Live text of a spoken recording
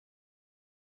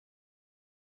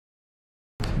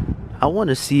I want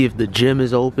to see if the gym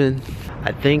is open.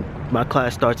 I think my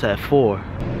class starts at 4.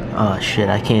 Oh shit,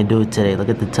 I can't do it today. Look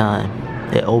at the time.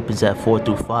 It opens at 4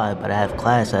 through 5, but I have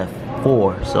class at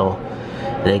 4, so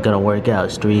it ain't gonna work out.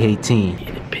 It's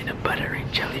 3:18. Peanut butter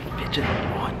and jelly fidget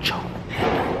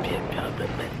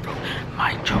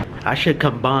I should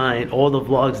combine all the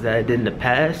vlogs that I did in the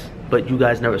past, but you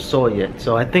guys never saw yet.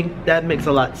 So I think that makes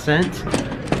a lot of sense.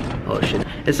 Oh shit.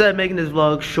 Instead of making this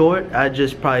vlog short, I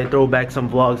just probably throw back some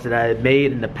vlogs that I had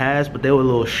made in the past, but they were a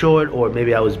little short, or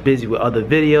maybe I was busy with other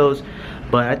videos.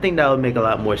 But I think that would make a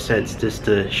lot more sense just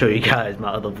to show you guys my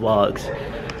other vlogs.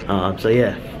 So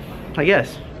yeah, I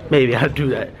guess maybe I'll do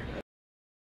that.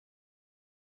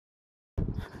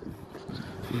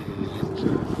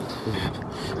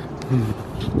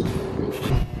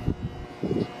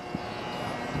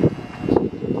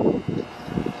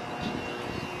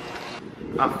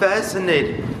 I'm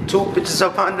fascinated. 2 bitches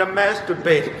up on the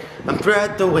masturbating. I'm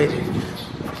graduating.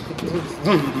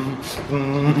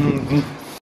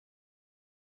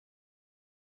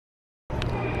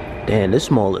 Damn,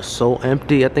 this mall is so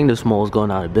empty. I think this mall is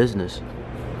going out of business.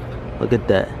 Look at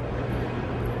that.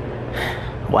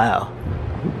 Wow.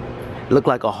 It looked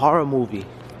like a horror movie.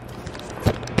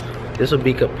 This will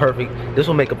make a perfect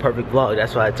vlog.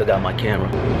 That's why I took out my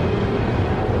camera.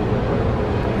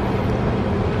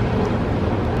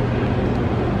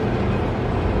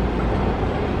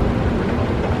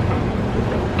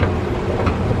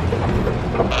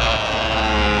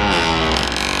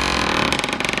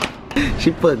 She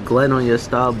put Glenn on your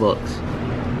Starbucks.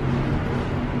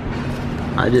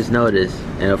 I just noticed.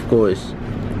 And of course,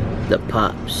 the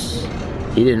Pops.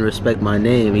 He didn't respect my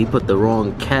name. He put the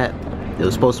wrong cap. It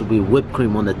was supposed to be whipped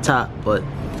cream on the top, but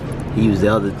he used the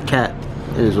other cap.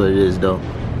 It is what it is though.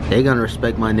 They gonna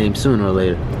respect my name sooner or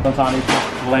later. One time they put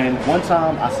Glenn. One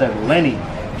time I said Lenny.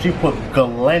 She put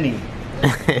Glenny.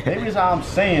 Maybe it's how I'm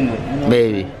saying it. You know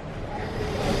Maybe.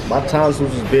 My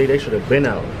tonsils was big. They should have been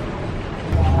out.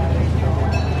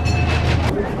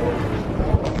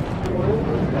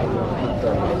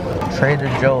 Trader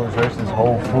Joe's versus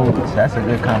Whole Foods. That's a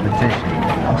good competition.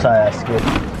 I'm sorry I skipped.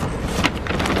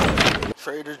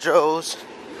 Trader Joe's.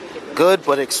 Good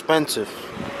but expensive.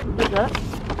 What's that?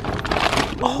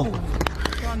 Oh.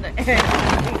 It's on the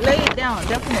edge. Lay it down.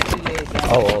 Definitely lay it down.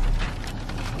 Oh.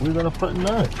 We're gonna put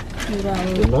nuts.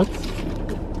 The nuts?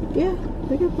 Yeah,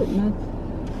 we can put nuts.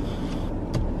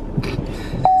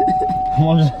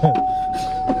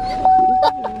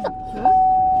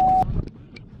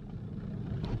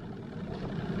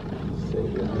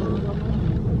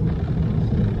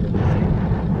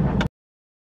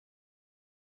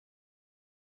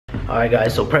 Alright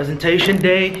guys, so presentation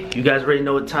day. You guys already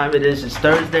know what time it is. It's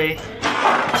Thursday.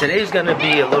 Today's gonna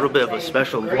be a little bit of a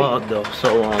special vlog though.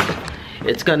 So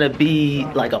it's gonna be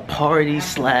like a party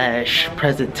slash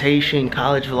presentation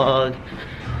college vlog.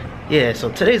 Yeah,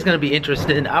 so today's gonna be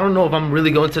interesting. I don't know if I'm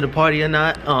really going to the party or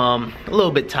not. A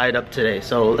little bit tied up today.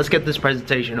 So let's get this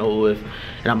presentation over with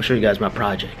and I'm gonna show you guys my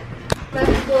project.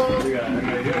 Let's go.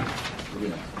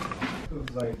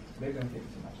 Like, they don't take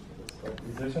too much of this, but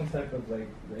is there some type of like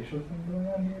racial thing going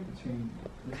on here between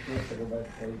this looks like a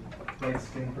light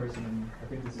skinned person and I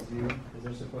think this is you? Is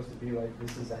there supposed to be like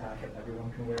this is a hat that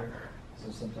everyone can wear? Is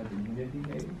there some type of unity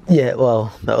maybe? Yeah,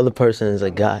 well, the other person is a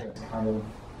guy. It's kind of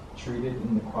treated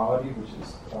inequality, which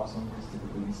is awesome because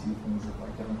typically you see things of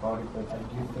like different quality, but I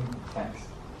do think the text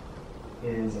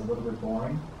is a little bit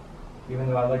boring, even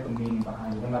though I like the meaning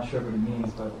behind it. I'm not sure what it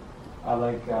means, but I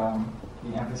like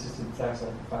the emphasis to the text. I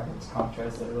like the fact that it's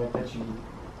contrast. I like that you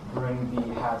bring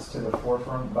the hats to the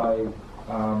forefront by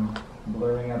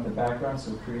blurring out the background,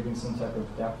 so creating some type of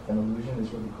depth and illusion is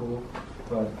really cool.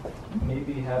 But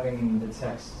maybe having the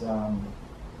text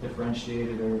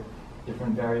differentiated or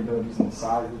different variabilities in the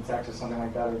size of the text or something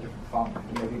like that, or different font,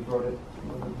 maybe brought it a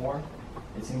little bit more.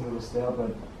 It seemed a little stale,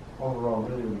 but overall,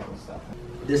 really, really cool stuff.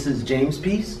 This is James'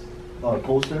 piece,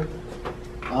 poster.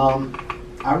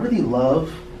 I really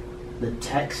love the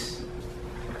text.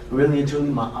 Really and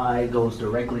truly, my eye goes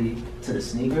directly to the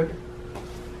sneaker.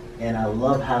 And I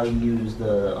love how he used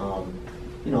the,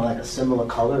 you know, like a similar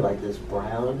color, like this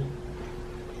brown.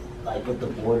 Like with the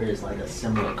border is like a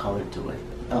similar color to it.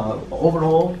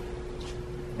 Overall,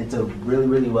 it's a really,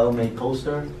 really well-made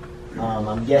poster.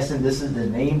 I'm guessing this is the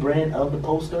name brand of the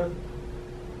poster.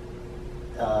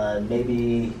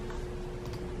 Maybe,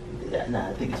 yeah, nah,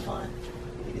 I think it's fine.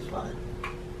 I think it's fine.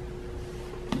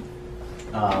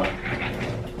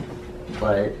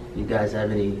 But you guys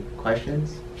have any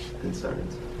questions,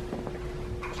 concerns?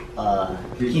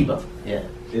 Kiba, yeah.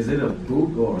 Is it a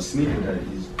boot or a sneaker that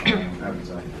he's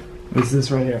advertising? It's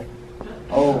this right here.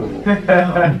 Oh.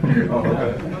 Oh, okay.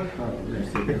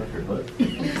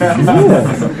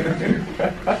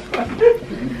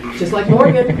 Just like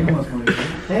Morgan.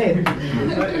 Hey.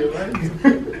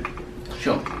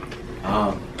 Sure.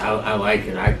 I like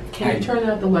it. Can you turn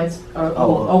out the lights?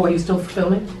 Oh, are you still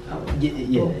filming?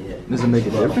 Yeah. Does it make a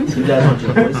difference? You guys want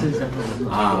your voices?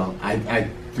 I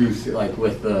do see, like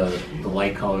with the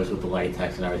light colors, with the light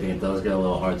text and everything, it does get a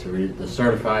little hard to read. The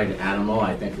certified animal,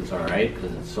 I think is all right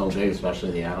because it's so big,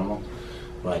 especially the animal.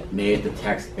 But maybe the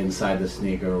text inside the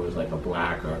sneaker was like a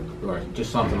black or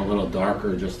just something a little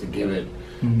darker, just to give it,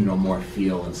 you know, more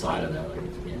feel inside of that, like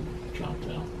it's being jumped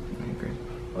out. I agree.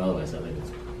 But otherwise, I think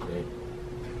it's great.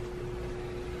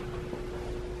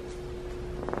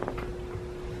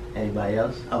 Anybody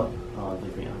else?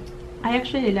 Vivian. I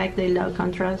actually like the low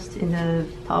contrast in the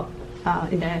top,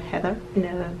 in the header, in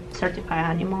the certified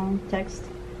animal text.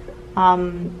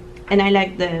 And I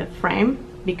like the frame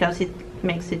because it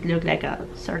makes it look like a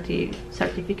certificate.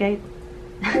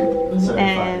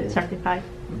 Certified.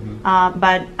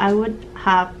 But I would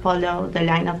have followed the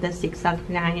line of the zigzag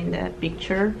line in the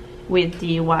picture with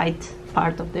the white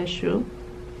part of the shoe,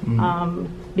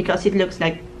 because it looks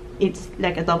like it's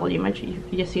like a double image.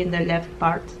 You see in the left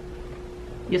part,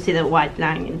 you see the white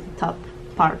line in the top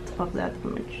part of that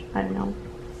image. I don't know.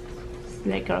 It's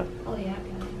like a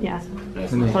yeah.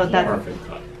 That's So the that- perfect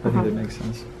cut. I think that makes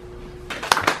sense.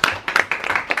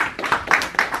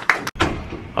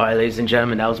 Alright, ladies and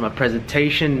gentlemen, that was my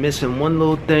presentation. Missing one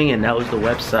little thing, and that was the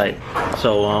website.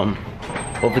 So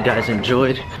hope you guys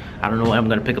enjoyed. I don't know when I'm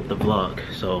gonna pick up the vlog,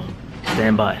 so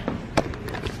stand by.